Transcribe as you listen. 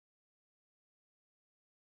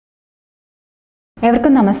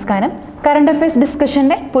എവർക്കും നമസ്കാരം. Current affairs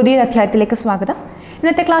ഡിസ്കഷൻ്റെ പുതിയൊരു അധ്യായത്തിലേക്ക് സ്വാഗതം.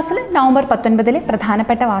 ഇന്നത്തെ ക്ലാസ്സിൽ നവംബർ 19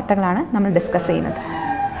 പ്രധാനപ്പെട്ട വാർത്തകളാണ് നമ്മൾ ഡിസ്കസ് ചെയ്യുന്നത്.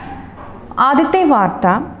 ആദ്യത്തെ വാർത്ത,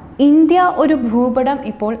 ഇന്ത്യ ഒരു ഭൂപടം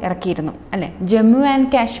ഇപ്പോൾ ഇറക്കിയിരുന്നു അല്ലേ. ജമ്മു ആൻഡ്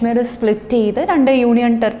കാശ്മീർ സ്പ്ലിറ്റ് ചെയ്ത് 2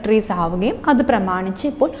 യൂണിയൻ ടെറിട്ടറീസ് ആവുകയും അത് പ്രമാണിച്ച്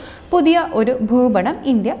ഇപ്പോൾ പുതിയ ഒരു ഭൂപടം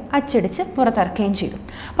ഇന്ത്യ അച്ചടിച്ച് പുറത്തിറക്കുകയും ചെയ്തു.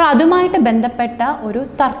 അപ്പോൾ അതുമായിട്ട് ബന്ധപ്പെട്ട ഒരു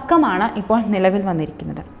തർക്കമാണ് ഇപ്പോൾ നിലവിൽ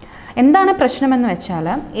വന്നിരിക്കുന്നത്. എന്താണ് പ്രശ്നമെന്ന് വെച്ചാൽ,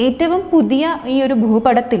 ഏറ്റവും പുതിയ ഈ ഒരു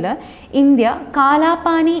ഭൂപടത്തിൽ ഇന്ത്യ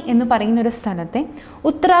കാലാപാനി എന്ന് പറയുന്നൊരു സ്ഥലത്തെ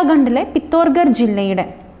ഉത്തരാഖണ്ഡിലെ പിത്തോർഗർ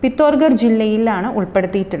ജില്ലയിലാണ്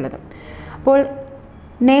ഉൾപ്പെടുത്തിയിട്ടുള്ളത്. അപ്പോൾ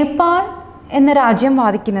നേപ്പാൾ എന്ന രാജ്യം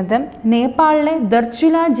വാദിക്കുന്നത് നേപ്പാളിലെ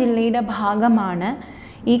ദർച്ചുല ജില്ലയുടെ ഭാഗമാണ്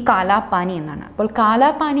ഈ കാലാപാനി എന്നാണ്. അപ്പോൾ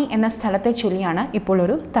കാലാപാനി എന്ന സ്ഥലത്തെ ചൊല്ലിയാണ് ഇപ്പോൾ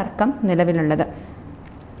ഒരു തർക്കം നിലവിലുള്ളത്.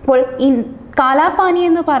 അപ്പോൾ ഈ കാലാപാനി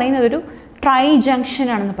എന്ന് പറയുന്നത് ഒരു ട്രൈ ജംഗ്ഷൻ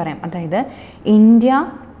ആണെന്ന് പറയാം. അതായത് ഇന്ത്യ,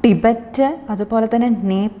 ടിബറ്റ്, അതുപോലെ തന്നെ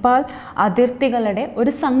നേപ്പാൾ അതിർത്തികളുടെ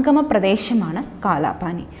ഒരു സംഗമ പ്രദേശമാണ്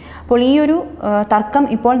കാലാപാനി. അപ്പോൾ ഈ ഒരു തർക്കം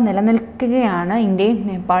ഇപ്പോൾ നിലനിൽക്കുകയാണ് ഇന്ത്യയും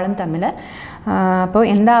നേപ്പാളും തമ്മിൽ. അപ്പോൾ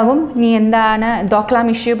എന്താകും, ഇനി എന്താണ് ദോക്ലാം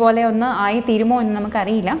ഇഷ്യൂ പോലെ ഒന്ന് ആയി തീരുമോ എന്ന്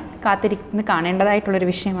നമുക്കറിയില്ല, കാത്തിരിക്കുന്ന കാണേണ്ടതായിട്ടുള്ളൊരു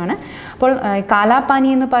വിഷയമാണ്. അപ്പോൾ കാലാപാനി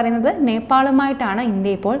എന്ന് പറയുന്നത് നേപ്പാളുമായിട്ടാണ്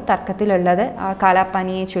ഇന്ത്യ ഇപ്പോൾ തർക്കത്തിലുള്ളത്. ആ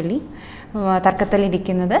കാലാപാനിയെ ചൊല്ലി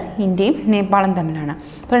തർക്കത്തിലിരിക്കുന്നത് ഇന്ത്യയും നേപ്പാളും തമ്മിലാണ്.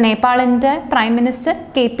 അപ്പോൾ നേപ്പാളിൻ്റെ prime minister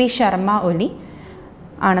KP Sharma Oli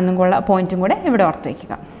ആണെന്നുള്ള പോയിന്റും കൂടെ ഇവിടെ ഓർത്ത്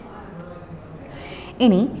വയ്ക്കുക.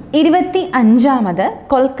 ഇനി 25ാമത്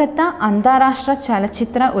കൊൽക്കത്ത അന്താരാഷ്ട്ര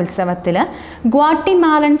ചലച്ചിത്ര ഉത്സവത്തിൽ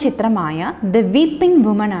ഗ്വാട്ടിമാലൻ ചിത്രമായ ദ വീപ്പിംഗ്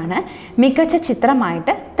വുമൺ ആണ് മികച്ച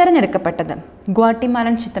ചിത്രമായിട്ട് തിരഞ്ഞെടുക്കപ്പെട്ടത്.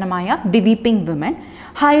 ഗ്വാട്ടിമാലൻ ചിത്രമായ ദി വീപ്പിംഗ് വുമൺ,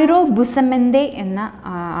 ഹൈറോ ബുസമെന്തെ എന്ന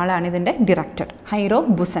ആളാണ് ഇതിൻ്റെ ഡയറക്ടർ. ഹൈറോ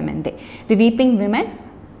ബുസമെന്തെ, the weeping woman,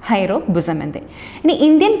 ഹൈറോ ബുസമെന്തെ. ഇനി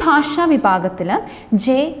ഇന്ത്യൻ ഭാഷാ വിഭാഗത്തിൽ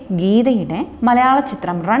ജെ ഗീതയുടെ മലയാള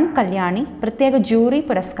ചിത്രം റൺ കല്യാണി പ്രത്യേക ജൂറി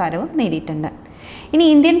പുരസ്കാരവും നേടിയിട്ടുണ്ട്. ഇനി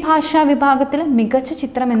ഇന്ത്യൻ ഭാഷാ വിഭാഗത്തിൽ മികച്ച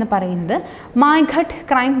ചിത്രം എന്ന് പറയുന്നത് മായ്ഘട്ട്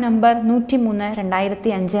ക്രൈം നമ്പർ 103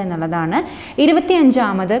 2005 എന്നുള്ളതാണ്.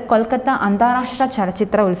 25ാമത് കൊൽക്കത്ത അന്താരാഷ്ട്ര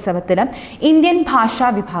ചലച്ചിത്ര ഉത്സവത്തിൽ ഇന്ത്യൻ ഭാഷാ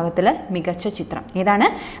വിഭാഗത്തിൽ മികച്ച ചിത്രം ഏതാണ്?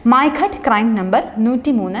 മായ്ഘട്ട് ക്രൈം നമ്പർ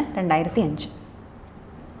 103 2005.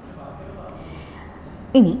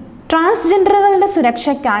 ഇനി ട്രാൻസ്ജെൻഡറുകളുടെ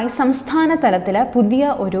സുരക്ഷയ്ക്കായി സംസ്ഥാന തലത്തിൽ പുതിയ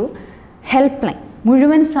ഒരു ഹെൽപ്പ് ലൈൻ,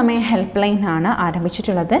 മുഴുവൻ സമയ ഹെൽപ്പ് ലൈൻ ആണ്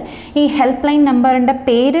ആരംഭിച്ചിട്ടുള്ളത്. ഈ ഹെൽപ്പ് ലൈൻ നമ്പറിൻ്റെ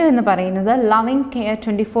പേര് എന്ന് പറയുന്നത് ലവിങ് കെയർ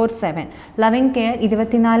 24/7, ലവിങ് കെയർ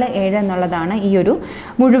 24/7 എന്നുള്ളതാണ് ഈ ഒരു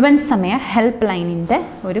മുഴുവൻ സമയ ഹെൽപ്പ് ലൈനിൻ്റെ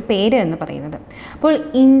ഒരു പേര് എന്ന് പറയുന്നത്. അപ്പോൾ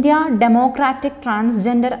ഇന്ത്യ ഡെമോക്രാറ്റിക്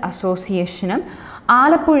ട്രാൻസ്ജെൻഡർ അസോസിയേഷനും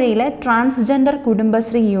ആലപ്പുഴയിലെ ട്രാൻസ്ജെൻഡർ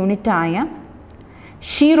കുടുംബശ്രീ യൂണിറ്റായ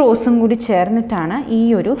ഷീറോസും കൂടി ചേർന്നിട്ടാണ് ഈ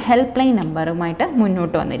ഒരു ഹെൽപ്പ് ലൈൻ നമ്പറുമായിട്ട്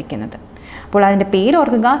മുന്നോട്ട് വന്നിരിക്കുന്നത്. അപ്പോൾ അതിൻ്റെ പേര്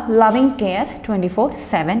ഓർക്കുക, ലവിങ് കെയർ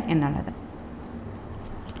 24/7 എന്നുള്ളത്.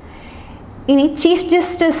 ഇനി ചീഫ്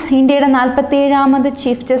ജസ്റ്റിസ്, ഇന്ത്യയുടെ 47ാമത്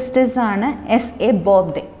ചീഫ് ജസ്റ്റിസ് ആണ് SA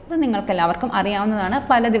ബോബ്ഡെ. ഇത് നിങ്ങൾക്കെല്ലാവർക്കും അറിയാവുന്നതാണ്,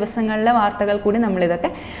 പല ദിവസങ്ങളിലെ വാർത്തകൾ കൂടി നമ്മളിതൊക്കെ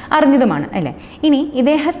അറിഞ്ഞതുമാണ് അല്ലേ. ഇനി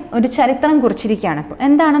ഇദ്ദേഹം ഒരു ചരിത്രം കുറിച്ചിരിക്കുകയാണ്. ഇപ്പോൾ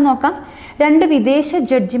എന്താണെന്ന് നോക്കാം. 2 വിദേശ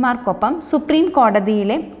ജഡ്ജിമാർക്കൊപ്പം സുപ്രീം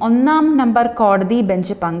കോടതിയിലെ 1ാം നമ്പർ കോടതി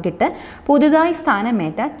ബെഞ്ച് പങ്കിട്ട് പുതുതായി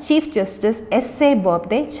സ്ഥാനമേറ്റ ചീഫ് ജസ്റ്റിസ് SA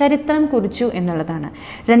ബോബ്ഡെ ചരിത്രം കുറിച്ചു എന്നുള്ളതാണ്.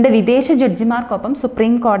 2 വിദേശ ജഡ്ജിമാർക്കൊപ്പം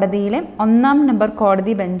സുപ്രീം കോടതിയിലെ 1ാം നമ്പർ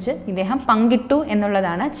കോടതി ബെഞ്ച് ഇദ്ദേഹം പങ്കിട്ടു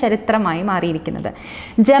എന്നുള്ളതാണ് ചരിത്രമായി മാറിയിരിക്കുന്നത്.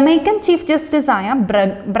 Jamaican chief ജസ്റ്റിസായ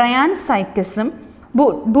Brian സൈക്കിസും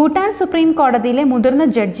Bhutan supreme കോടതിയിലെ മുതിർന്ന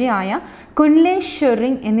ജഡ്ജിയായ കുൻലെ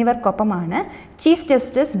ഷെറിംഗ് എന്നിവർക്കൊപ്പമാണ് ചീഫ്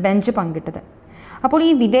ജസ്റ്റിസ് ബെഞ്ച് പങ്കിട്ടത്. അപ്പോൾ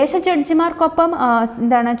ഈ വിദേശ ജഡ്ജിമാർക്കൊപ്പം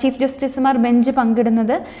ചീഫ് ജസ്റ്റിസുമാർ ബെഞ്ച്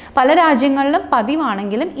പങ്കിടുന്നത് പല രാജ്യങ്ങളിലും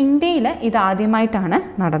പതിവാണെങ്കിലും ഇന്ത്യയിൽ ഇതാദ്യമായിട്ടാണ്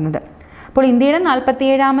നടന്നത്. അപ്പോൾ ഇന്ത്യയുടെ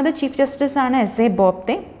 47ാമത് ചീഫ് ജസ്റ്റിസാണ് SA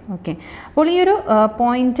ബോബ്ഡെ. ഓക്കെ, അപ്പോൾ ഈ ഒരു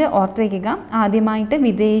പോയിന്റ് ഓർത്ത് വയ്ക്കുക. ആദ്യമായിട്ട്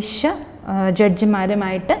വിദേശ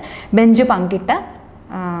ജഡ്ജിമാരുമായിട്ട് ബെഞ്ച് പങ്കിട്ട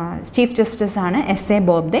ചീഫ് ജസ്റ്റിസാണ് SA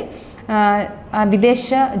ബോബ്ഡെ. വിദേശ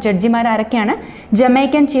ജഡ്ജിമാരാരൊക്കെയാണ്?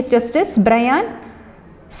 Jamaican chief justice Brian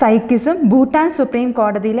സൈക്കിസും Bhutan supreme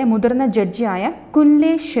കോടതിയിലെ മുതിർന്ന ജഡ്ജിയായ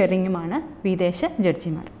കുൻലെ ഷെറിങ്ങുമാണ് വിദേശ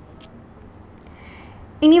ജഡ്ജിമാർ.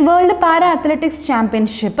 ഇനി വേൾഡ് പാരാ അത്ലറ്റിക്സ്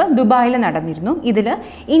ചാമ്പ്യൻഷിപ്പ് ദുബായിൽ നടന്നിരുന്നു. ഇതിൽ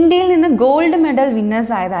ഇന്ത്യയിൽ നിന്ന് ഗോൾഡ് മെഡൽ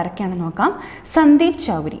വിന്നേഴ്സ് ആയത് ആരൊക്കെയാണെന്ന് നോക്കാം. Sandeep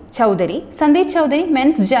Chaudhary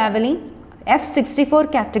men's javelin F64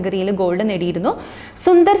 കാറ്റഗറിയിൽ ഗോൾഡ് നേടിയിരുന്നു.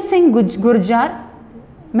 Sundar Singh Gurjar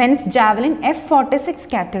men's javelin F46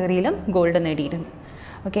 കാറ്റഗറിയിലും gold നേടിയിരുന്നു.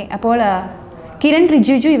 ഓക്കെ, അപ്പോൾ കിരൺ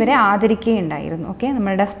റിജിജു ഇവരെ ആദരിക്കുകയുണ്ടായിരുന്നു. ഓക്കെ,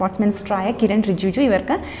 നമ്മളുടെ സ്പോർട്സ് മിനിസ്റ്ററായ കിരൺ റിജിജു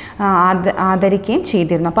ഇവർക്ക് ആദരിക്കുകയും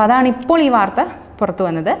ചെയ്തിരുന്നു. അപ്പോൾ അതാണ് ഇപ്പോൾ ഈ വാർത്ത പുറത്തു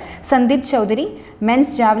വന്നത്. Sandeep Chaudhary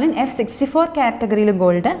men's javelin F64 കാറ്റഗറിയിൽ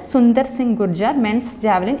gold. Sundar Singh Gurjar men's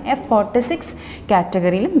javelin F46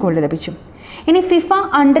 കാറ്റഗറിയിലും gold ലഭിച്ചു. ഇനി ഫിഫ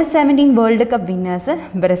അണ്ടർ-17 വേൾഡ് കപ്പ് വിന്നേഴ്സ്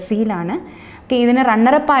ബ്രസീലാണ്. ഇതിന്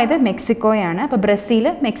റണ്ണറപ്പ് ആയത് മെക്സിക്കോയാണ്. അപ്പോൾ ബ്രസീൽ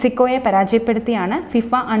മെക്സിക്കോയെ പരാജയപ്പെടുത്തിയാണ്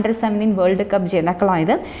ഫിഫ അണ്ടർ-17 വേൾഡ് കപ്പ്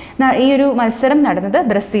ജേതാക്കളായത്. ഈ ഒരു മത്സരം നടന്നത്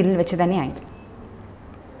ബ്രസീലിൽ വെച്ച് തന്നെയായിരുന്നു.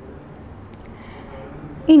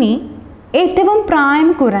 ഇനി ഏറ്റവും പ്രായം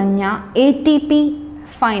കുറഞ്ഞ ATP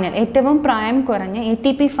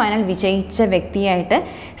ഫൈനൽ വിജയിച്ച വ്യക്തിയായിട്ട്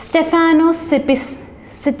സ്റ്റെഫാനോ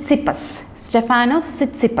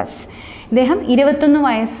സിറ്റ്സിപ്പസ്. ഇദ്ദേഹം 21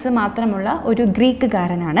 വയസ്സ് മാത്രമുള്ള ഒരു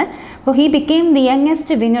ഗ്രീക്കുകാരനാണ്. അപ്പോൾ he became the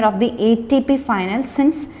youngest winner of the ATP final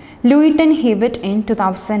since ലൂയിറ്റൻ ഹിവിറ്റ് in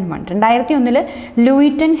 2001. 2001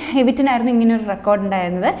 ലൂയിറ്റൻ ഹിവിറ്റിനായിരുന്നു ഇങ്ങനൊരു റെക്കോർഡ്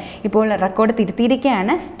ഉണ്ടായിരുന്നത്. ഇപ്പോൾ റെക്കോർഡ്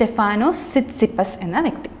തിരുത്തിയിരിക്കുകയാണ് സ്റ്റെഫാനോ സിറ്റ്സിപ്പസ് എന്ന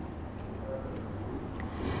വ്യക്തി.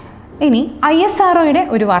 ഇനി ISROയുടെ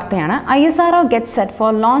ഒരു വാർത്തയാണ്. ISRO get set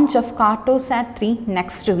four launch of Cartosat 3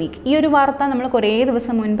 next week. ഈ ഒരു വാർത്ത നമ്മൾ കുറേ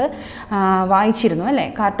ദിവസം മുൻപ് വായിച്ചിരുന്നു അല്ലേ.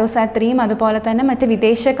 കാർട്ടോസാറ്റ് 3യും അതുപോലെ തന്നെ മറ്റ്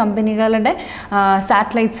വിദേശ കമ്പനികളുടെ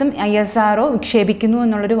സാറ്റലൈറ്റ്സും ISRO വിക്ഷേപിക്കുന്നു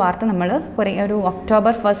എന്നുള്ളൊരു വാർത്ത നമ്മൾ ഒരു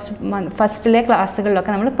ഒക്ടോബർ ഫസ്റ്റിലെ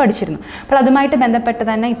ക്ലാസ്സുകളിലൊക്കെ നമ്മൾ പഠിച്ചിരുന്നു. അപ്പോൾ അതുമായിട്ട് ബന്ധപ്പെട്ട്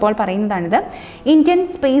തന്നെ ഇപ്പോൾ പറയുന്നതാണിത്. ഇന്ത്യൻ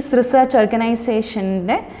സ്പേസ് റിസർച്ച്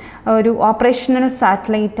ഓർഗനൈസേഷൻ്റെ ഒരു ഓപ്പറേഷണൽ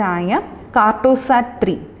സാറ്റലൈറ്റായ കാർട്ടോസാറ്റ്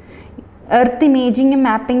 3 എർത്ത് ഇമേജിങ്ങും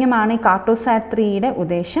മാപ്പിങ്ങുമാണ് ഈ കാർട്ടോസാറ്റ് 3യുടെ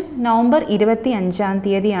ഉദ്ദേശം. നവംബർ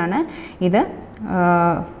 25 ഇത്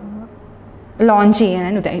ലോഞ്ച്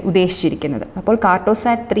ചെയ്യാൻ ഉദ്ദേശിച്ചിരിക്കുന്നത്. അപ്പോൾ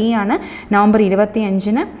കാർട്ടോസാറ്റ് 3 ആണ് നവംബർ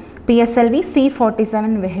 25 PSLV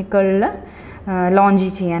C-47 വെഹിക്കിളിൽ ലോഞ്ച്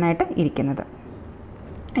ചെയ്യാനായിട്ട് ഇരിക്കുന്നത്.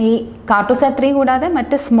 ഈ കാർട്ടോസാറ്റ് 3 കൂടാതെ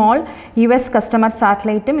മറ്റ് സ്മോൾ US കസ്റ്റമർ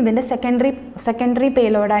സാറ്റലൈറ്റും ഇതിൻ്റെ സെക്കൻഡറി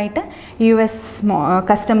പേലോഡായിട്ട് US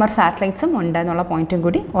കസ്റ്റമർ സാറ്റലൈറ്റ്സും ഉണ്ട് എന്നുള്ള പോയിന്റും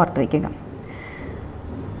കൂടി ഓർത്ത് വയ്ക്കുക.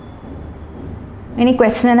 ഇനി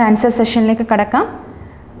ക്വസ്റ്റ്യൻ ആൻഡ് ആൻസർ സെഷനിലേക്ക് കടക്കാം.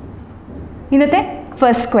 ഇന്നത്തെ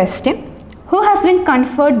first question: who has been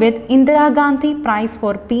conferred with Indira Gandhi price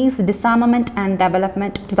four piece ഡിസാർമമെൻറ്റ് and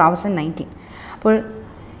development 2019? അപ്പോൾ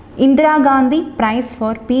Indira Gandhi price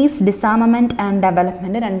four piece ഡിസാർമമെൻറ്റ് and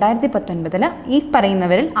development 2019 ഈ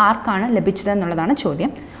പറയുന്നവരിൽ ആർക്കാണ് ലഭിച്ചതെന്നുള്ളതാണ്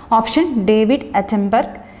ചോദ്യം. Option: David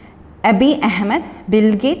അറ്റൻബർഗ്, Abi Ahmed, bill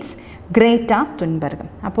Gates, Greta Thunberg.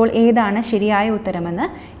 അപ്പോൾ ഏതാണ് ശരിയായ ഉത്തരമെന്ന്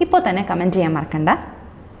ഇപ്പോൾ തന്നെ കമൻറ്റ് ചെയ്യാൻ മറക്കണ്ട.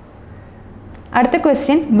 അടുത്ത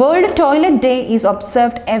question: world toilet day is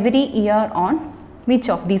observed every year on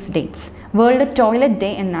which of these dates? World toilet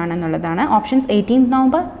day എന്നാണെന്നുള്ളതാണ്. Options: 18th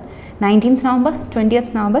November, 19th November,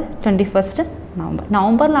 20th November, 21st November.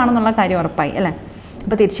 നവംബറിലാണെന്നുള്ള കാര്യം ഉറപ്പായി അല്ലേ.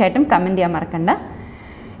 അപ്പോൾ തീർച്ചയായിട്ടും കമൻറ്റ് ചെയ്യാൻ മറക്കണ്ട.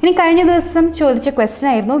 ഇനി കഴിഞ്ഞ ദിവസം ചോദിച്ച ക്വസ്റ്റ്യൻ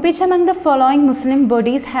ആയിരുന്നു: which among the following Muslim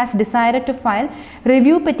bodies has decided to file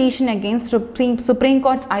review petition against supreme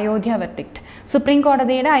കോടറ്റ്സ് Ayodhya verdict? Supreme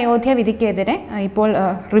കോടതിയുടെ അയോധ്യ വിധിക്കെതിരെ ഇപ്പോൾ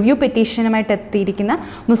റിവ്യൂ പെറ്റീഷനുമായിട്ട് എത്തിയിരിക്കുന്ന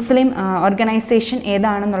മുസ്ലിം ഓർഗനൈസേഷൻ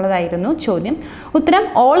ഏതാണെന്നുള്ളതായിരുന്നു ചോദ്യം. ഉത്തരം: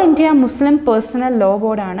 all India Muslim personal law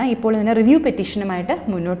ബോർഡാണ് ഇപ്പോൾ ഇതിന് റിവ്യൂ പെറ്റീഷനുമായിട്ട്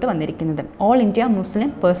മുന്നോട്ട് വന്നിരിക്കുന്നത്. All India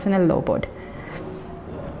Muslim personal law board.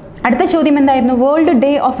 അടുത്ത ചോദ്യം എന്തായിരുന്നു? World day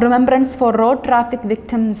of remembrance four road traffic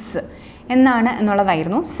victims എന്നാണ്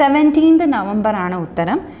എന്നുള്ളതായിരുന്നു. 17th നവംബർ ആണ്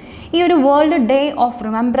ഉത്തരം. ഈ ഒരു world day of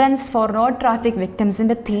remembrance four road traffic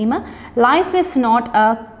വിക്ടിംസിൻ്റെ theme life is not A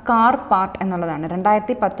car part എന്നുള്ളതാണ്.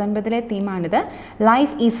 2019 തീമാണിത്.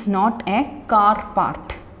 Life is not A car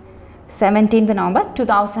part. 17th November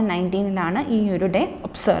 2019 ഈ ഒരു day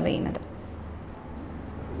observe ചെയ്യുന്നത്.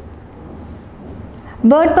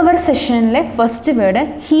 വേർഡ് പവർ സെഷനിലെ ഫസ്റ്റ് വേർഡ്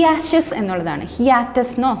ഹിയാറ്റസ് എന്നുള്ളതാണ്.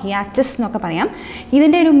 ഹിയാറ്റസ് എന്നൊക്കെ പറയാം.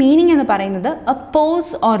 ഇതിൻ്റെ ഒരു മീനിങ് എന്ന് പറയുന്നത് A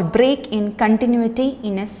pose or break in continuity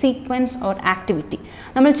in A sequence or activity.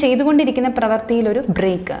 നമ്മൾ ചെയ്തുകൊണ്ടിരിക്കുന്ന പ്രവൃത്തിയിൽ ഒരു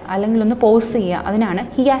ബ്രേക്ക് അല്ലെങ്കിൽ ഒന്ന് പോസ് ചെയ്യുക, അതിനാണ്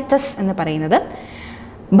ഹിയാറ്റസ് എന്ന് പറയുന്നത്.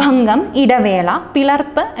 ഭംഗം, ഇടവേള,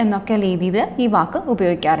 പിളർപ്പ് എന്നൊക്കെ രീതിയിൽ ഈ വാക്ക്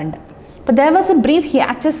ഉപയോഗിക്കാറുണ്ട്. അപ്പോൾ there was a brief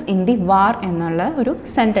hiatus in the war എന്നുള്ള ഒരു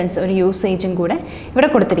സെൻറ്റൻസ്, ഒരു യൂസേജും കൂടെ ഇവിടെ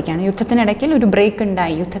കൊടുത്തിരിക്കുകയാണ്. യുദ്ധത്തിനിടയ്ക്കിൽ ഒരു ബ്രേക്ക്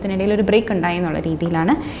ഉണ്ടായി, യുദ്ധത്തിനിടയിൽ ഒരു ബ്രേക്ക് ഉണ്ടായി എന്നുള്ള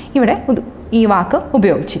രീതിയിലാണ് ഇവിടെ ഈ വാക്ക്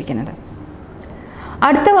ഉപയോഗിച്ചിരിക്കുന്നത്.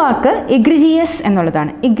 അടുത്ത വാക്ക് എഗ്രിജിയസ്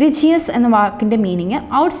എന്നുള്ളതാണ്. എഗ്രിജിയസ് എന്ന വാക്കിൻ്റെ മീനിങ്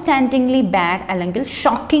ഔട്ട്സ്റ്റാൻഡിംഗ്ലി ബാഡ് അല്ലെങ്കിൽ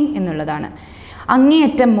ഷോക്കിംഗ് എന്നുള്ളതാണ്.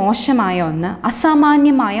 അങ്ങേയറ്റം മോശമായ ഒന്ന്,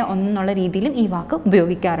 അസാമാന്യമായ ഒന്നെന്നുള്ള രീതിയിലും ഈ വാക്ക്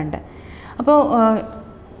ഉപയോഗിക്കാറുണ്ട്. അപ്പോൾ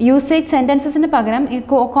യൂസേജ് സെൻറ്റൻസസിന് പകരം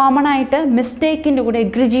കോമൺ ആയിട്ട് മിസ്റ്റേക്കിൻ്റെ കൂടെ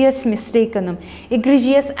എഗ്രിജിയസ് മിസ്റ്റേക്ക് എന്നും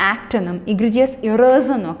എഗ്രിജിയസ് ആക്ട് എന്നും എഗ്രിജിയസ് എറേഴ്സ്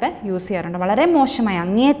എന്നും ഒക്കെ യൂസ് ചെയ്യാറുണ്ട്. വളരെ മോശമായ,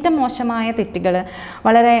 അങ്ങേയറ്റം മോശമായ തെറ്റുകൾ,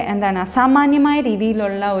 വളരെ അസാമാന്യമായ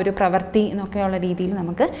രീതിയിലുള്ള ഒരു പ്രവൃത്തി എന്നൊക്കെയുള്ള രീതിയിൽ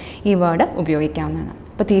നമുക്ക് ഈ വേർഡ് ഉപയോഗിക്കാവുന്നതാണ്.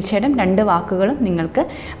 അപ്പോൾ തീർച്ചയായിട്ടും രണ്ട് വാക്കുകളും നിങ്ങൾക്ക്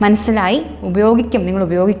മനസ്സിലായി, നിങ്ങൾ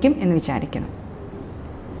ഉപയോഗിക്കും എന്ന് വിചാരിക്കുന്നു.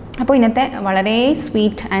 അപ്പോൾ ഇന്നത്തെ വളരെ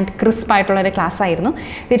സ്വീറ്റ് ആൻഡ് ക്രിസ്പ് ആയിട്ടുള്ളൊരു ക്ലാസ് ആയിരുന്നു.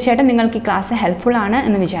 തീർച്ചയായിട്ടും നിങ്ങൾക്ക് ഈ ക്ലാസ് ഹെൽപ്ഫുൾ ആണ്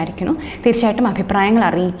എന്ന് വിചാരിക്കുന്നു. തീർച്ചയായിട്ടും അഭിപ്രായങ്ങൾ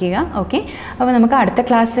അറിയിക്കുക. ഓക്കെ, അപ്പോൾ നമുക്ക് അടുത്ത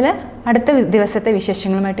ക്ലാസ്സിൽ അടുത്ത ദിവസത്തെ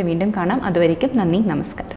വിശേഷങ്ങളുമായിട്ട് വീണ്ടും കാണാം. അതുവരേക്കും നന്ദി, നമസ്കാരം.